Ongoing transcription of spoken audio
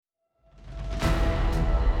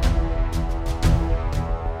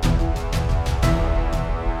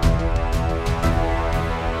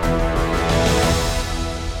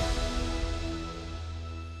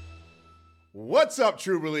What's up,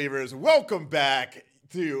 true believers? Welcome back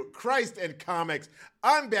to Christ and Comics.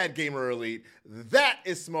 I'm Bad Gamer Elite. That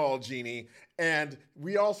is Smallgenie. And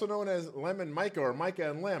we also known as Lem and Micah, or Micah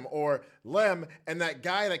and Lem, or Lem and that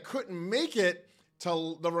guy that couldn't make it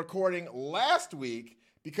to the recording last week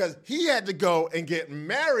because he had to go and get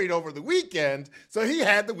married over the weekend, so he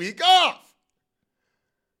had the week off.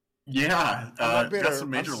 Yeah, got some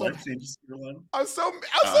major life changes in your life. I'm so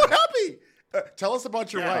happy. Tell us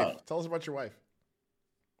about your wife. Tell us about your wife.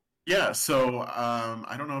 Yeah, so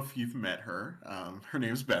I don't know if you've met her. Her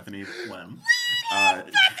name's Bethany Lem.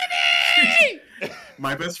 Bethany!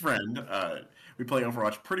 My best friend. We play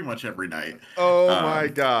Overwatch pretty much every night. Oh my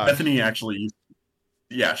gosh. Bethany actually,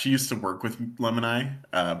 she used to work with Lem and I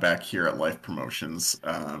back here at Life Promotions.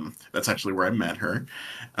 That's actually where I met her.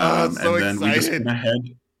 I'm so and then excited. we just went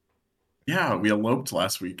ahead. Yeah, we eloped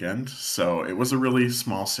last weekend, so it was a really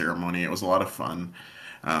small ceremony. It was a lot of fun.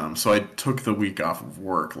 So I took the week off of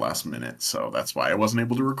work last minute, so that's why I wasn't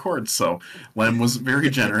able to record. So Lem was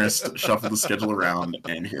very generous, shuffled the schedule around,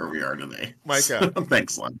 and here we are today. Micah,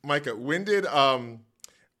 thanks, Lem. Micah, when did I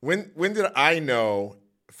know?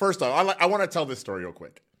 First off, I want to tell this story real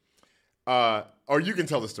quick, or you can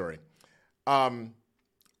tell the story. When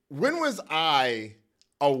was I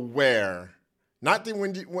aware? Not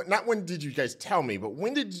when did you guys tell me, but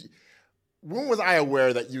when was I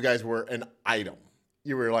aware that you guys were an item?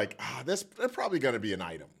 You were like, they're probably going to be an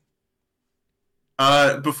item.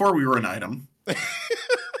 Before we were an item.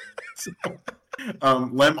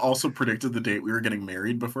 Lem also predicted the date we were getting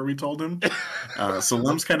married before we told him. So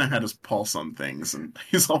Lem's kind of had his pulse on things, and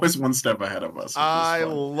he's always one step ahead of us. I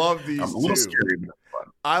love these two. A little scary, but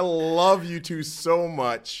fun. I love you two so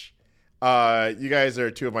much. You guys are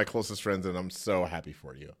two of my closest friends, and I'm so happy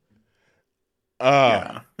for you.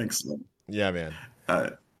 Yeah, thanks, Lem. Yeah, man.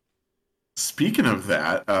 Speaking of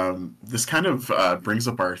that, this kind of brings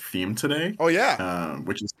up our theme today. Oh, yeah.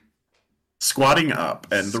 Which is squatting up.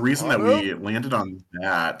 And the reason that we landed on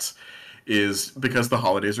that is because the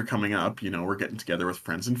holidays are coming up. You know, we're getting together with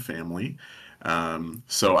friends and family.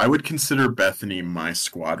 So I would consider Bethany my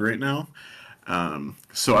squad right now.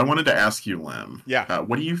 So I wanted to ask you, Lem. Yeah.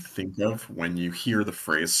 What do you think of when you hear the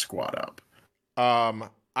phrase squat up?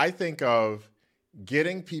 I think of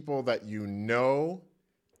getting people that you know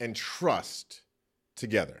and trust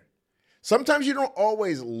together. Sometimes you don't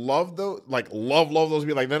always love those, love those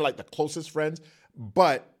people, like they're like the closest friends,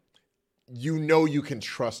 but you know you can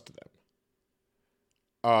trust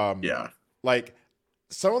them. Yeah. Like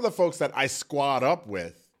some of the folks that I squad up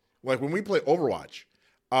with, like when we play Overwatch,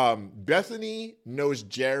 Bethany knows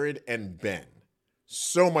Jared and Ben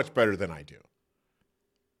so much better than I do.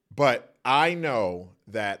 But I know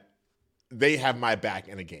that they have my back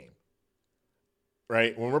in a game.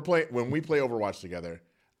 Right? When we play Overwatch together,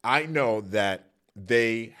 I know that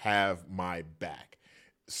they have my back.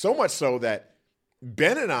 So much so that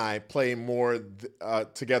Ben and I play more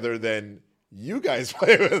together than you guys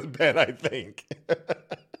play with Ben, I think.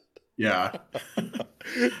 Yeah.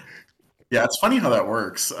 Yeah, it's funny how that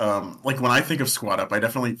works. Like when I think of squat up, I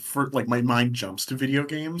definitely my mind jumps to video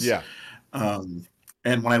games. Yeah.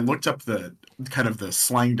 And when I looked up the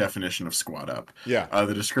slang definition of squat up,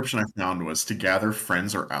 the description I found was to gather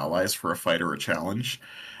friends or allies for a fight or a challenge.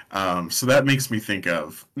 So that makes me think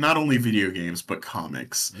of not only video games but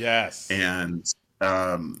comics. Yes. And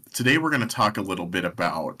today we're going to talk a little bit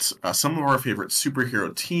about some of our favorite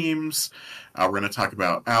superhero teams. We're going to talk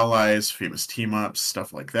about allies, famous team-ups,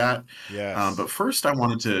 stuff like that. Yes. But first I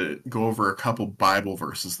wanted to go over a couple Bible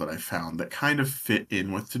verses that I found that kind of fit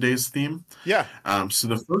in with today's theme. Yeah. So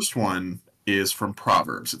the first one is from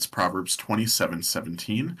Proverbs. It's Proverbs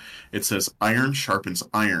 27:17. It says, "Iron sharpens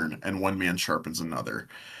iron, and one man sharpens another."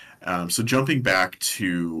 So jumping back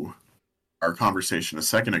to our conversation a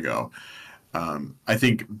second ago, I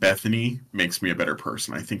think Bethany makes me a better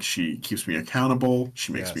person. I think she keeps me accountable.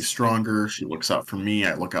 She makes me stronger. She looks out for me.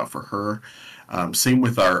 I look out for her. Same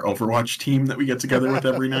with our Overwatch team that we get together with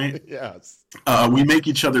every night. Yes. We make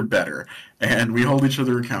each other better, and we hold each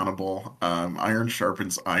other accountable. Iron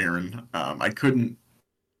sharpens iron. I couldn't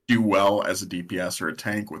do well as a DPS or a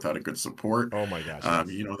tank without a good support. Oh my gosh.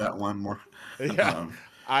 You know that one more. Yeah.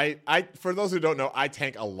 I for those who don't know, I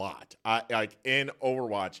tank a lot. Like in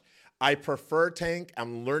Overwatch. I prefer tank.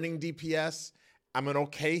 I'm learning DPS. I'm an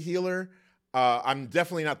okay healer. I'm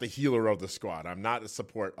definitely not the healer of the squad. I'm not the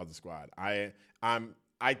support of the squad.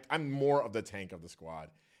 I'm more of the tank of the squad.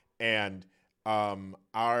 And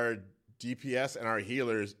our DPS and our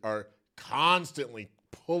healers are constantly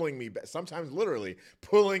pulling me back, sometimes literally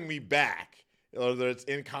pulling me back. Whether it's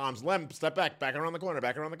in comms, Lem, step back around the corner,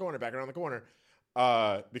 back around the corner, back around the corner.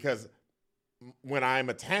 Because when I'm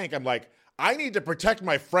a tank, I'm like, I need to protect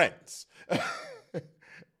my friends.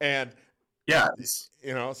 And, Yeah,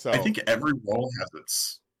 I so think every role has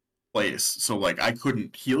its place. So like I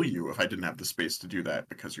couldn't heal you if I didn't have the space to do that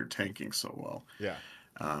because you're tanking so well. yeah.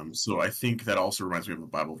 So I think that also reminds me of a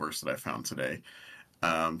Bible verse that I found today,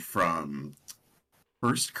 from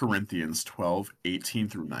First Corinthians 12:18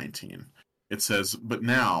 through 19. It says, "But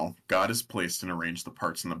now God has placed and arranged the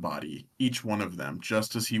parts in the body, each one of them,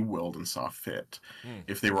 just as he willed and saw fit. Mm.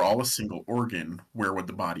 If they were all a single organ, where would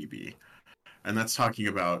the body be?" And that's talking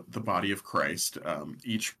about the body of Christ.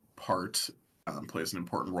 Each part plays an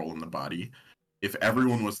important role in the body. If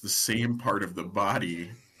everyone was the same part of the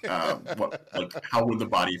body, how would the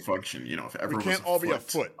body function? If We everyone was can't a all be a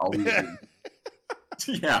foot, foot. all we would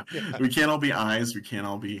be, yeah, Yeah. we can't all be eyes, we can't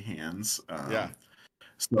all be hands. Yeah.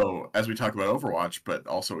 So as we talk about Overwatch, but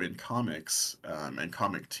also in comics, and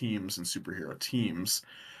comic teams and superhero teams,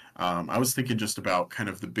 I was thinking just about kind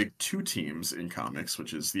of the big two teams in comics,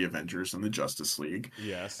 which is the Avengers and the Justice League,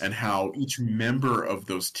 Yes. and how each member of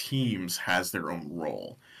those teams has their own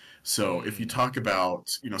role. So if you Mm. talk about,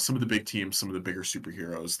 some of the big teams, some of the bigger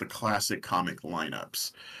superheroes, the classic comic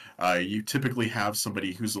lineups, you typically have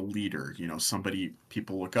somebody who's a leader, somebody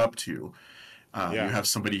people look up to. You Yeah. have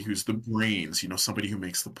somebody who's the brains, somebody who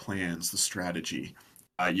makes the plans, the strategy.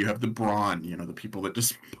 You have the brawn, the people that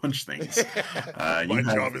just punch things. My You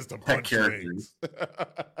have job is to tech punch characters. things.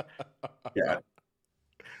 Yeah.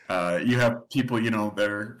 You have people, that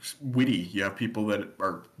are witty. You have people that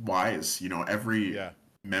are wise. Every Yeah.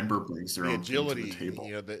 member brings their The own thing to the agility,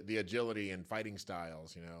 table. the agility and fighting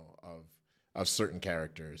styles, of certain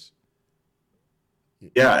characters.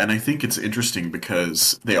 Yeah, and I think it's interesting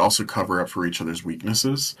because they also cover up for each other's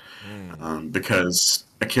weaknesses. Mm. Because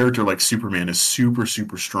a character like Superman is super,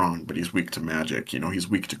 super strong, but he's weak to magic. He's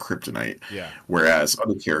weak to kryptonite, Yeah. whereas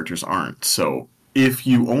other characters aren't. So if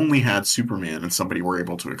you only had Superman and somebody were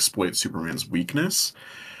able to exploit Superman's weakness,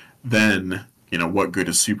 then, what good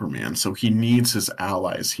is Superman? So he needs his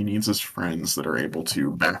allies, he needs his friends that are able to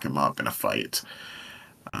back him up in a fight.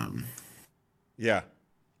 Um, Yeah.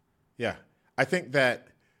 Yeah. I think that,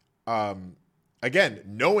 again,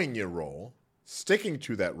 knowing your role, sticking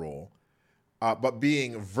to that role, but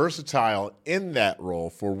being versatile in that role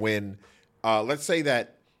for when, let's say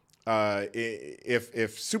that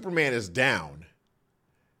if Superman is down,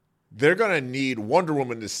 they're going to need Wonder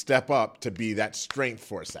Woman to step up to be that strength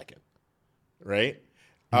for a second, right?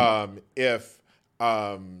 If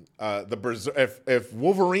if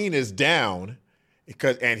Wolverine is down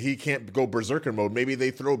and he can't go berserker mode, maybe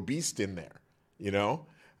they throw Beast in there.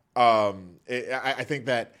 I think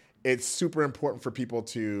that it's super important for people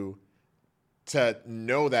to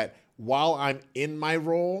know that while I'm in my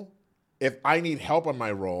role, if I need help on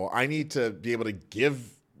my role, I need to be able to give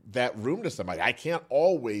that room to somebody. I can't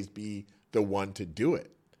always be the one to do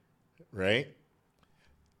it, right?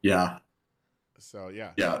 yeah. So yeah.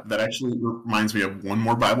 Yeah, that actually reminds me of one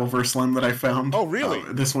more Bible verse, Len, that I found. Oh, really?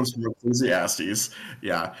 This one's from Ecclesiastes.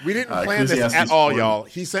 Yeah, We didn't plan this at Ecclesiastes all, 4. y'all.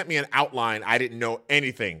 He sent me an outline. I didn't know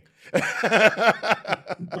anything.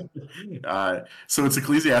 So it's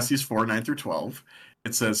Ecclesiastes 4, 9 through 12.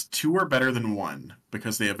 It says, "Two are better than one,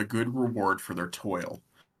 because they have a good reward for their toil.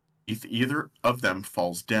 If either of them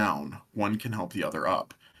falls down, one can help the other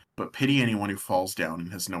up. But pity anyone who falls down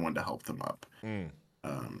and has no one to help them up." Mm.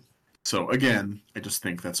 Um, so again, I just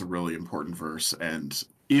think that's a really important verse. And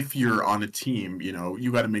if you're on a team,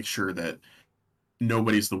 you got to make sure that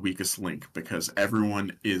nobody's the weakest link, because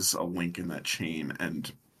everyone is a link in that chain.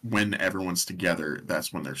 And when everyone's together,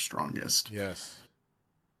 that's when they're strongest. Yes.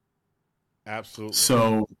 Absolutely.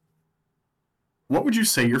 So what would you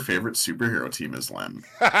say your favorite superhero team is, Len?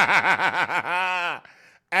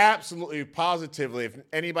 Absolutely, positively. If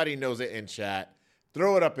anybody knows it in chat,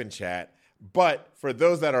 throw it up in chat. But for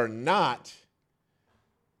those that are not,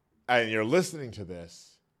 and you're listening to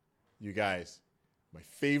this, you guys, my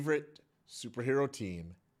favorite superhero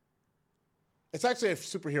team, it's actually a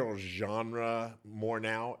superhero genre more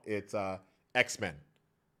now. It's X-Men.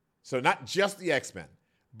 So not just the X-Men,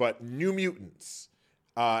 but New Mutants,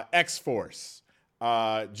 X-Force,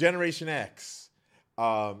 Generation X,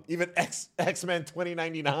 even X-Men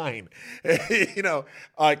 2099.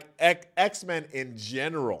 Like X-Men in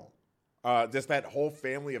general. Just that whole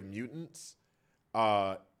family of mutants.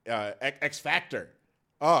 X Factor.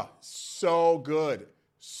 So good.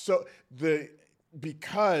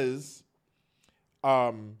 Because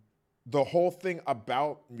the whole thing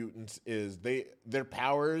about mutants is their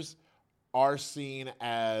powers are seen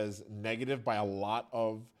as negative by a lot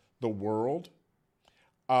of the world.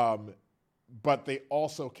 But they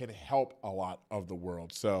also can help a lot of the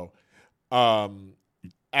world. So Um,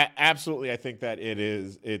 absolutely, I think that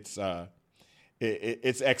it's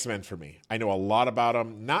X-Men for me. I know a lot about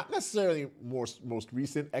them, not necessarily most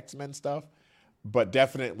recent X-Men stuff, but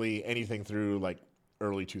definitely anything through like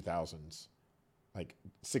early 2000s, like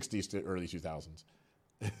 60s to early 2000s.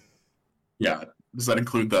 Yeah. Does that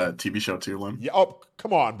include the TV show too, Lim? Yeah. Oh,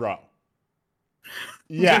 come on, bro.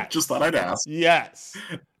 Yes. Just thought I'd ask. Yes.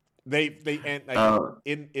 They and like Uh,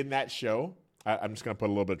 in that show, I'm just gonna put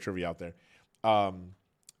a little bit of trivia out there. Um,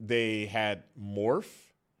 they had Morph,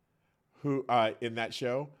 who in that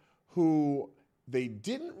show, who they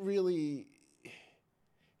didn't really.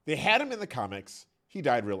 They had him in the comics. He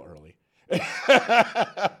died real early.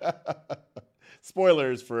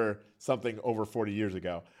 Spoilers for something over 40 years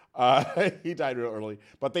ago. He died real early,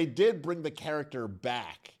 but they did bring the character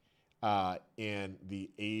back in the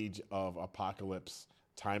Age of Apocalypse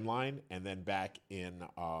timeline, and then back in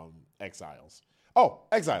Exiles. Oh,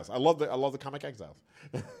 Exiles! I love the comic Exiles.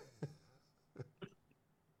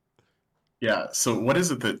 yeah. So what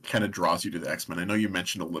is it that kind of draws you to the X-Men? I know you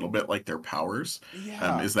mentioned a little bit like their powers.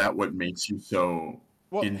 Yeah. Is that what makes you so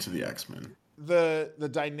Well, into the X-Men? the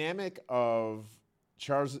dynamic of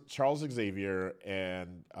Charles Xavier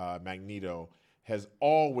and Magneto has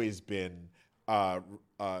always been uh,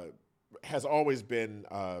 uh, how do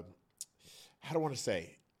I want to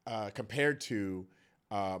say compared to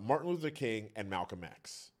Martin Luther King and Malcolm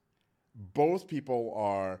X. Both people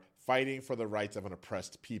are fighting for the rights of an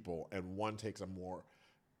oppressed people, and one takes a more,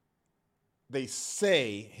 they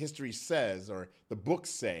say, history says, or the books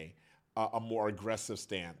say, a more aggressive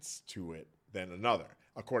stance to it than another,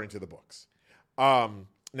 according to the books.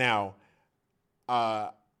 Now, uh,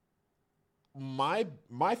 my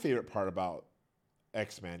favorite part about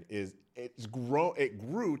X-Men is it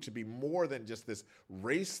grew to be more than just this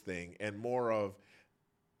race thing, and more of,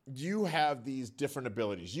 you have these different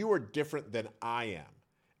abilities. You are different than I am.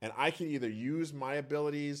 And I can either use my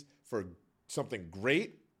abilities for something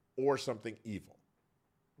great or something evil,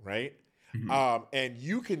 right? Mhm. And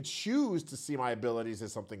you can choose to see my abilities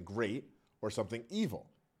as something great or something evil.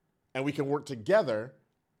 And we can work together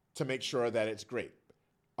to make sure that it's great.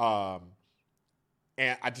 Um,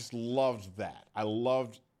 and I just loved that. I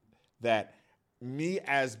loved that me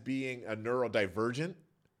as being a neurodivergent,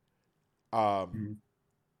 um, Mhm.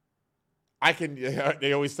 I can,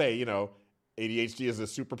 they always say, ADHD is a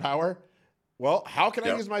superpower. Well, how can I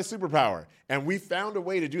Yep. use my superpower? And we found a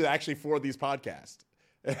way to do that actually for these podcasts.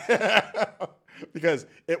 Because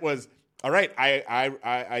it was, all right,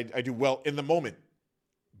 I do well in the moment,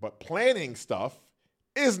 but planning stuff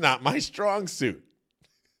is not my strong suit.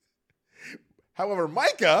 However,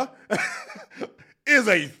 Micah is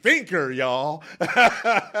a thinker, y'all,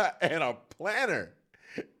 and a planner.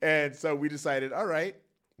 And so we decided, all right,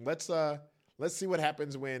 let's see what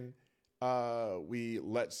happens when we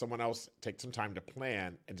let someone else take some time to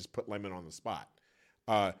plan and just put Lemon on the spot.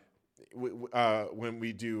 Uh, when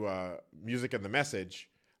we do music and the message,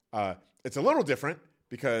 it's a little different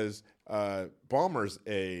because Balmer's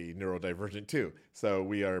a neurodivergent too. So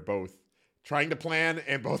we are both trying to plan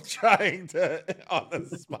and both trying to on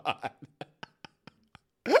the spot.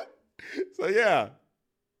 So yeah.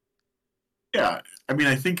 Yeah. I mean,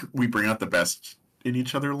 I think we bring out the best in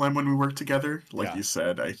each other, Lem, when we work together. Like Yeah. you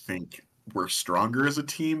said, I think we're stronger as a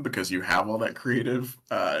team because you have all that creative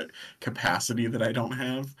capacity that I don't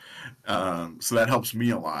have. So that helps me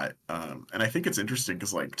a lot. And I think it's interesting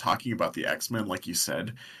because, like, talking about the X-Men, like you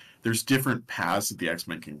said, there's different paths that the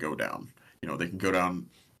X-Men can go down. They can go down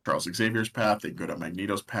Charles Xavier's path, they can go down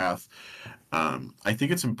Magneto's path. I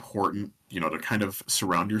think it's important, to kind of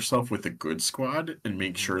surround yourself with a good squad and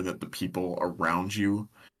make Mm-hmm. sure that the people around you,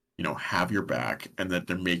 have your back and that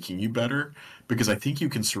they're making you better. Because I think you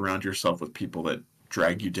can surround yourself with people that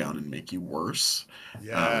drag you down and make you worse,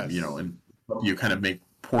 Yes. and you kind of make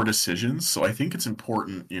poor decisions. So I think it's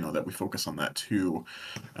important, that we focus on that too,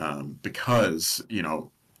 because,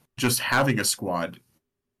 just having a squad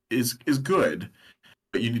is good,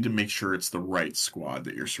 but you need to make sure it's the right squad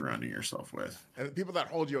that you're surrounding yourself Yeah. with. And people that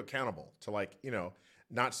hold you accountable to, like,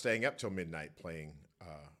 not staying up till midnight playing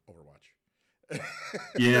Overwatch.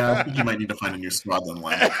 Yeah, I think you might need to find a new squad then,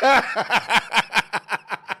 Len.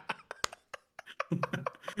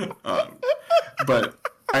 Um, but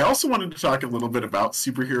I also wanted to talk a little bit about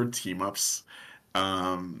superhero team ups.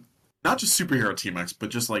 Um, Not just superhero team ups, but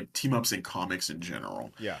just like team ups in comics in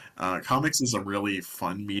general. Yeah. Comics is a really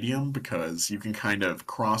fun medium because you can kind of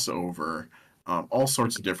cross over. all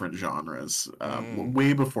sorts of different genres. Mm.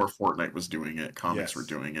 Way before Fortnite was doing it, comics were Yes.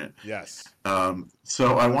 doing it. Yes.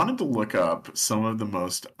 So I wanted to look up some of the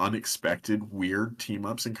most unexpected, weird team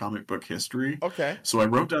ups in comic book history. Okay. So I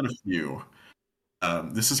wrote down a few.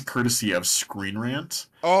 This is courtesy of Screen Rant.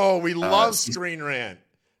 Oh, we love So, Screen Rant.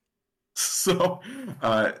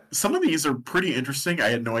 some of these are pretty interesting. I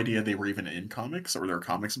had no idea they were even in comics or there are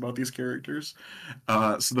comics about these characters.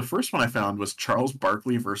 So the first one I found was Charles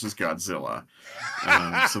Barkley versus Godzilla.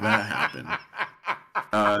 So that happened.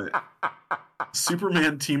 Uh,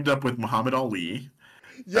 Superman teamed up with Muhammad Ali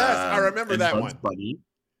Yes, I remember and that Bugs one. Bunny.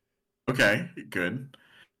 Okay, good.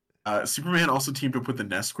 Superman also teamed up with the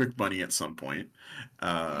Nesquik Bunny at some point.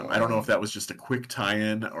 I don't know if Oh, that was just a quick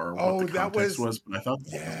tie-in or what the that context was was, but I thought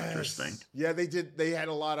that was interesting. yes. Yeah, they did. They had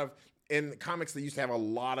a lot of in comics. They used to have a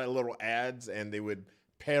lot of little ads, and they would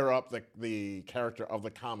pair up the character of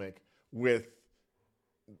the comic with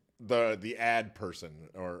the ad person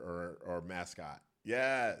or mascot.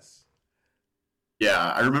 Yes.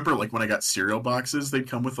 Yeah, I remember like when I got cereal boxes, they'd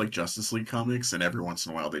come with like Justice League comics, and every once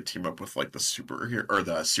in a while they'd team up with like the superhero or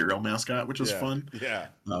the cereal mascot, which was Yeah. fun. Yeah.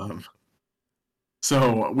 Um,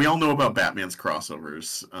 So we all know about Batman's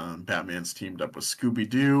crossovers. Batman's teamed up with Scooby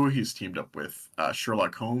Doo. He's teamed up with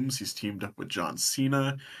Sherlock Holmes. He's teamed up with John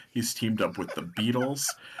Cena. He's teamed up with the Beatles.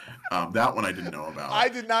 That one I didn't know I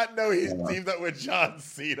about. did not know he Uh, teamed up with John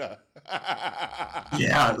Cena.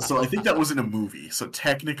 yeah, so I think that was in a movie. So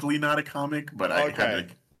technically not a comic, but I had Okay.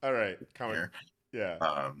 to All right. Comic. care. Yeah.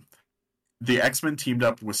 Um, the X-Men teamed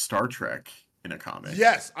up with Star Trek in a comic.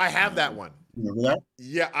 Yes, I have that Um, one. remember that?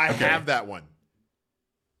 Yeah, I Okay, have that one.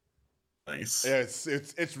 nice. Yeah,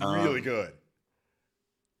 it's really Um, good.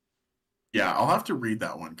 Yeah, I'll have to read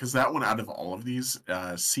that one because that one out of all of these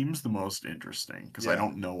seems the most interesting because I Yeah.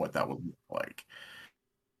 don't know what that would look like.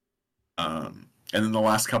 And then the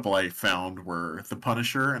last couple I found were The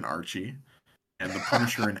Punisher and Archie, and The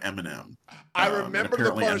Punisher and Eminem. I And remember the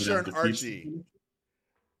apparently Punisher Eminem and defeats the Archie. Punisher.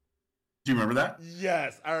 Do you remember that?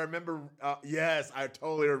 Yes, I remember. Yes, I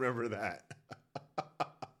totally remember that.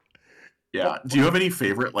 Yeah. Well, Do you have any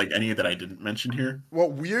favorite, like any that I didn't mention here? well,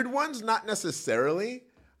 weird ones, not necessarily,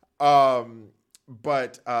 um,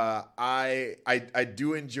 but I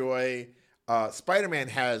do enjoy. Spider-Man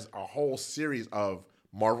has a whole series of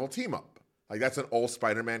Marvel team up. Like that's an old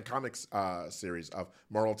Spider-Man comics series of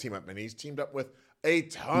Marvel team up, and he's teamed up with a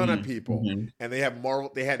ton of people. Mm-hmm. And they have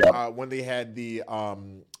Marvel. They had Yep. when they had the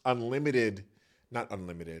unlimited, not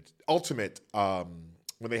unlimited, ultimate.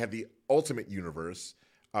 When they had the Ultimate Universe,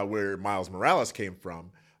 where Miles Morales came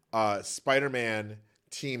from, Spider-Man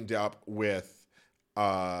teamed up with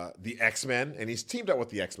the X-Men, and he's teamed up with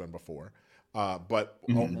the X-Men before. But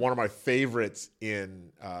Mm-hmm. one of my favorites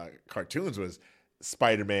in cartoons was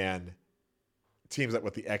Spider-Man teams up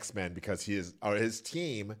with the X-Men because his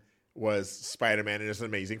team was Spider-Man and his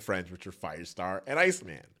amazing friends, which are Firestar and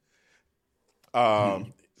Iceman. Mm-hmm.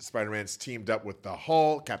 Spider-Man's teamed up with the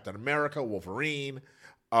Hulk, Captain America, Wolverine,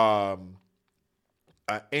 um,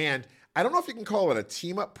 and I don't know if you can call it a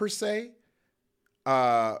team up per se,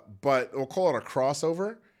 but we'll call it a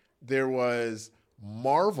crossover. There was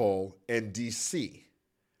Marvel and DC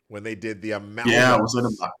when they did the Yeah, was it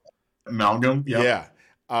amalgams. Amalgam? Yep.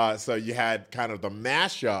 Yeah. So you had kind of the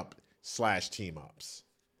mashup slash team ups,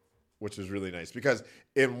 which was really nice because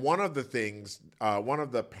in one of the things, one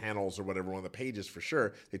of the panels or whatever, one of the pages for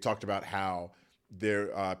sure, they talked about how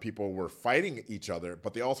their people were fighting each other,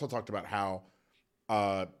 but they also talked about how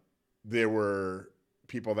uh, there were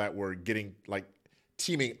people that were getting like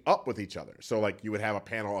teaming up with each other. So like you would have a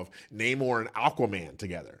panel of Namor and Aquaman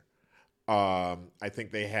together. I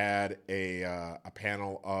think they had a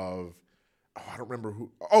panel of I don't remember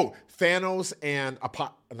who. Oh, Thanos and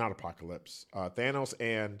not Apocalypse. Thanos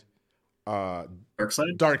and uh,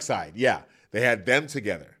 Darkseid? Darkseid. Yeah, they had them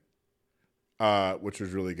together, which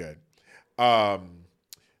was really good. Um,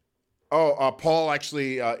 Paul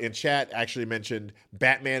actually in chat actually mentioned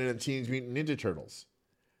Batman and the Teenage Mutant Ninja Turtles,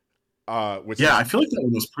 which Yeah, is I feel like that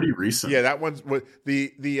one was pretty yeah, recent. that one's what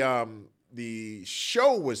the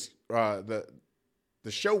show was the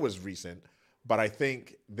show was recent, but I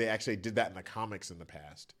think they actually did that in the comics in the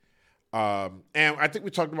past. And I think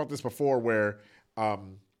we talked about this before, where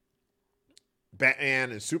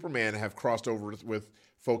Batman and Superman have crossed over with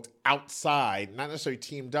folks outside, not necessarily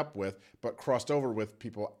teamed up with, but crossed over with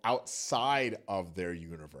people outside of their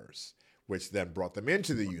universe, which then brought them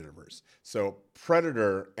into the universe. So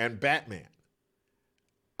Predator and Batman.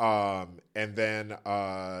 And then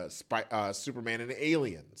Superman and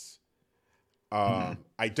Aliens. Mhm.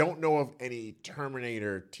 I don't know of any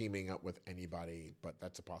Terminator teaming up with anybody, but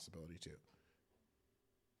that's a possibility too.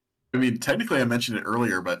 I mean, technically, I mentioned it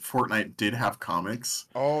earlier, but Fortnite did have comics.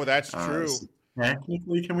 Oh, that's So true.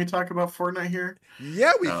 technically, can we talk about Fortnite here?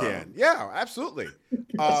 Yeah, we can. Um, Yeah, absolutely.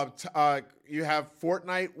 You have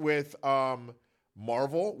Fortnite with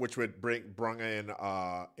Marvel, which would bring in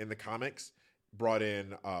the comics, brought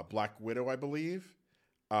in Black Widow, I believe,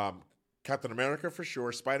 um, Captain America for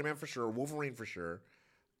sure, Spider Man for sure, Wolverine for sure,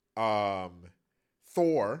 um,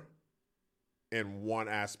 Thor in one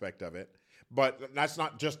aspect of it, but that's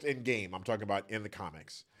not just in game. I'm talking about in the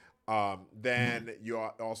comics. Then you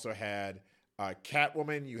also had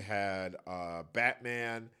Catwoman. You had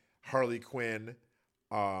Batman, Harley Quinn,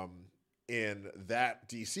 um, in that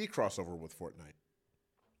DC crossover with Fortnite.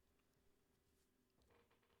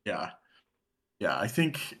 yeah, yeah. I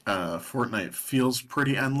think Fortnite feels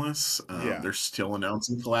pretty endless. Yeah, They're still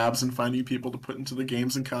announcing collabs and finding people to put into the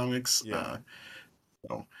games and comics. yeah,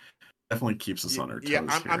 So definitely keeps us yeah. on our yeah toes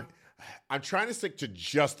I'm, I'm here. I'm trying to stick to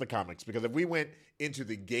just the comics because if we went into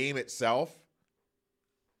the game itself,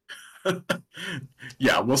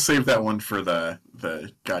 Yeah, we'll save that one for the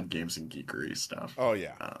God Games and Geekery stuff. oh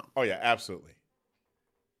yeah, Um, oh yeah, absolutely.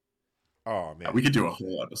 Oh yeah, man. we could do a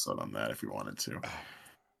whole episode on that if we wanted to.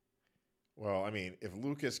 Well, I mean, if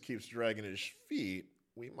Lucas keeps dragging his feet,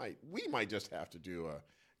 we might just have to do a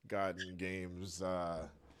God and Games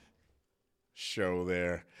show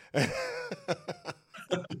there.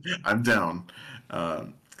 I'm down.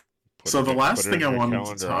 Um, so the Put last it thing in I your wanted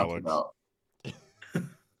to calendar, talk Alex.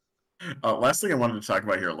 about, last thing I wanted to talk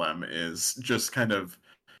about here, Lem, is just kind of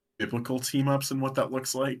biblical team ups and what that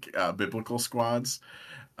looks like, biblical squads.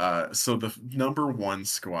 So the number one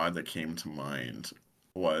squad that came to mind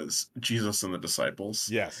was Jesus and the disciples.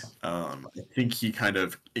 Yes. I think he kind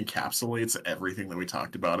of encapsulates everything that we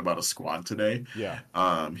talked about a squad today. Yeah.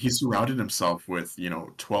 He surrounded himself with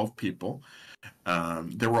 12 people.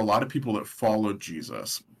 There were a lot of people that followed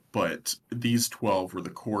Jesus, but these 12 were the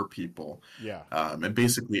core people. Yeah. And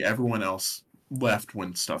basically everyone else left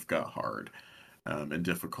when stuff got hard and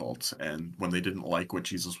difficult. And when they didn't like what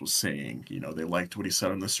Jesus was saying, they liked what he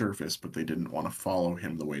said on the surface, but they didn't want to follow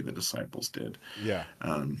him the way the disciples did. Yeah.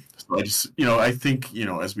 So I think,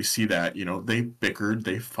 as we see that, they bickered,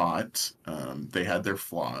 they fought, they had their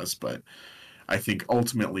flaws, but I think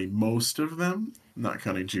ultimately most of them, not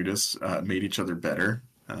counting Judas, made each other better.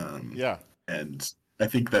 Yeah. And I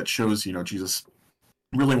think that shows, Jesus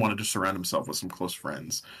really wanted to surround himself with some close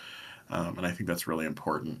friends. And I think that's really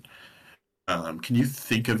important. Can you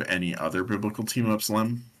think of any other biblical team ups,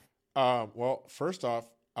 Lem? Well, first off,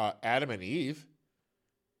 Adam and Eve.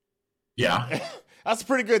 Yeah, That's a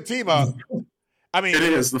pretty good team up. I it mean,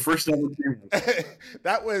 is the first ever team.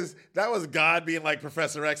 that was God being like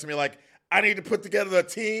Professor X and be like, I need to put together a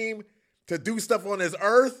team to do stuff on this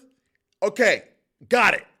earth. Okay,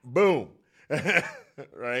 got it. Boom.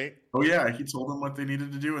 Right? Oh yeah, he told them what they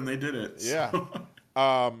needed to do, and they did it. Yeah. So.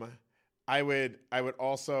 Um, I would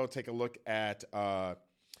also take a look at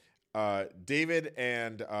David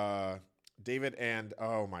and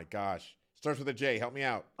oh my gosh, starts with a J. Help me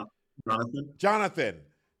out. Jonathan? Jonathan.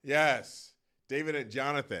 Yes, David and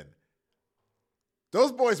Jonathan.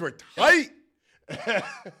 Those boys were Yeah, tight.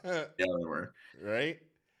 yeah, they were. Right?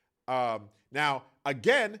 Now,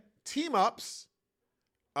 again, team ups,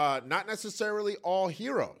 not necessarily all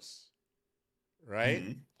heroes, right?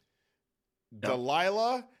 Mhm. Yeah.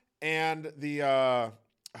 Delilah and the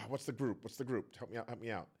what's the group? What's the group? Help me out. Help me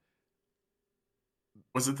out.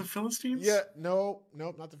 Was it the Philistines? Yeah, no,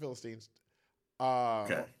 nope, not the Philistines.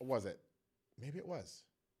 Okay. What was it? Maybe it was.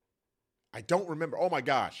 I don't remember. Oh my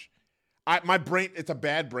gosh, my brain. It's a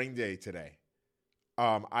bad brain day today.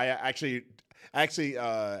 I actually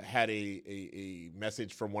had a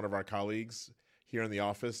message from one of our colleagues here in the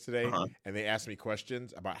office today, Uh-huh. and they asked me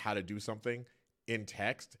questions about how to do something in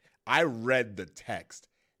text. I read the text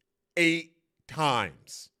 8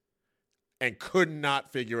 times and could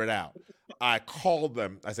not figure it out. I called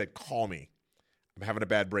them. I said, "Call me. I'm having a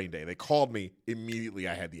bad brain day." They called me immediately.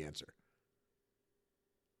 I had the answer.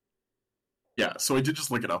 Yeah, so I did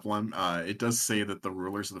just look it up, Lem. It does say that the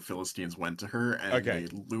rulers of the Philistines went to her and Okay.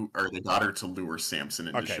 they got her to lure Samson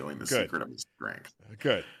into Okay. showing the Good. secret of his strength.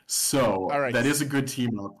 Good. So All right. that is a good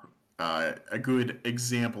team up, a good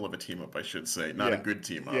example of a team up, I should say, not a Yeah. good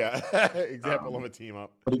team up. Yeah. Example of Um, a team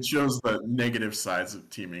up. but it shows the negative sides of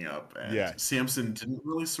teaming up, and Yeah. Samson didn't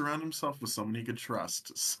really surround himself with someone he could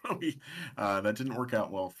trust, so that didn't work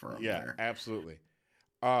out well for him Yeah. there. Absolutely.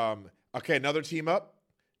 Okay. Another team up.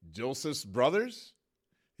 Joseph's brothers.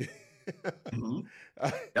 Hmm.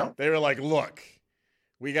 Yep. They were like, "Look,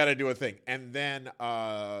 we got to do a thing." And then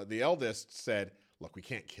the eldest said, "Look, we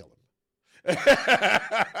can't kill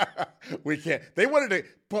We can't. They wanted to,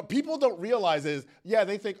 but people don't realize is, yeah,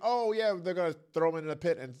 they think, oh, yeah, they're going to throw him in a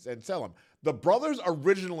pit and sell him. The brothers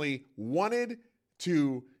originally wanted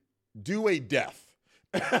to do a death.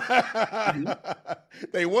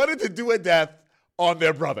 They wanted to do a death on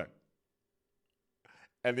their brother.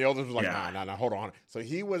 And the elders were like, nah, hold on. So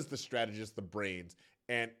he was the strategist, the brains.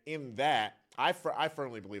 And in that, I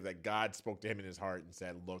firmly believe that God spoke to him in his heart and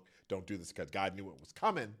said, look, don't do this, because God knew it was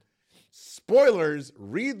coming. Spoilers,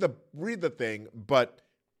 read the thing, but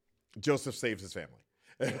Joseph saves his family.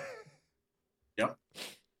 Yep.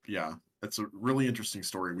 Yeah. That's a really interesting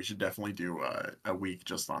story. We should definitely do a week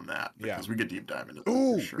just on that, because we could deep dive into that.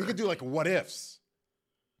 Ooh, for sure. We could do like what ifs.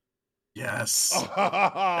 Yes.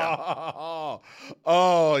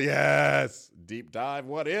 Oh, yes. Deep dive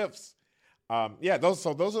what ifs. Those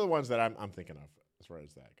are the ones that I'm thinking of as far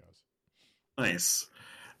as that goes. Nice.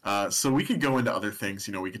 So we could go into other things.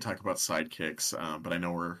 We could talk about sidekicks, but I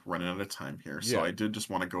know we're running out of time here. So I did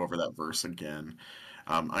just want to go over that verse again.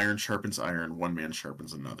 Iron sharpens iron, one man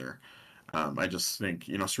sharpens another. I just think,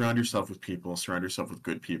 surround yourself with people, surround yourself with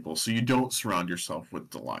good people. So you don't surround yourself with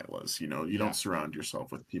Delilahs. You don't surround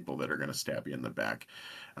yourself with people that are going to stab you in the back.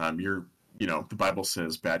 The Bible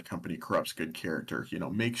says bad company corrupts good character.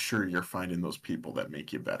 Make sure you're finding those people that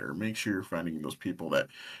make you better. Make sure you're finding those people that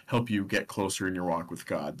help you get closer in your walk with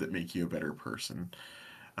God, that make you a better person.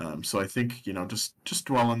 So I think, just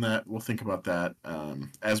dwell on that. We'll think about that.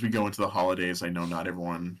 As we go into the holidays, I know not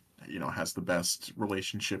everyone, has the best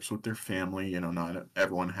relationships with their family. Not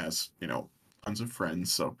everyone has, tons of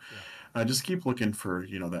friends. So just keep looking for,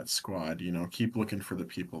 that squad, keep looking for the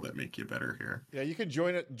people that make you better here. Yeah, you can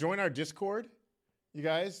join our Discord. You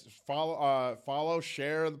guys follow,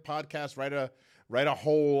 share the podcast, write a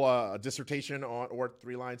whole dissertation on, or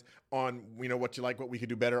 3 lines on, what you like, what we could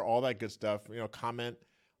do better, all that good stuff. Comment.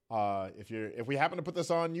 If we happen to put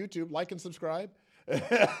this on YouTube, like and subscribe.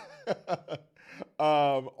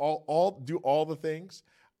 Do all the things.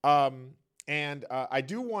 And I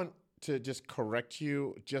do want to just correct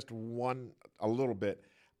you just a little bit.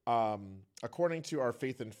 According to our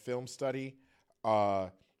faith and film study,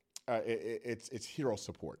 it's hero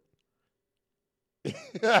support.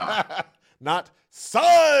 Not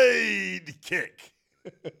sidekick.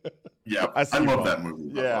 Yeah, I love that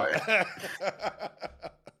movie. Yeah.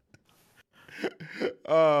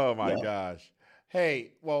 Oh my gosh.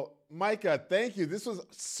 Hey, well, Micah, thank you. This was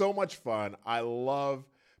so much fun. I love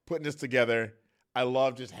putting this together. I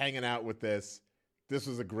love just hanging out with this. This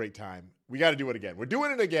was a great time. We got to do it again. We're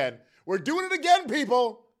doing it again. We're doing it again,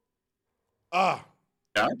 people. Yeah,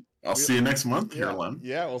 I'll see you next month here, Len.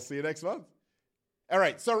 Yeah, we'll see you next month. All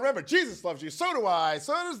right, so remember, Jesus loves you. So do I.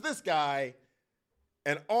 So does this guy.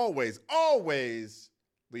 And always, always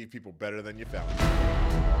leave people better than you found them.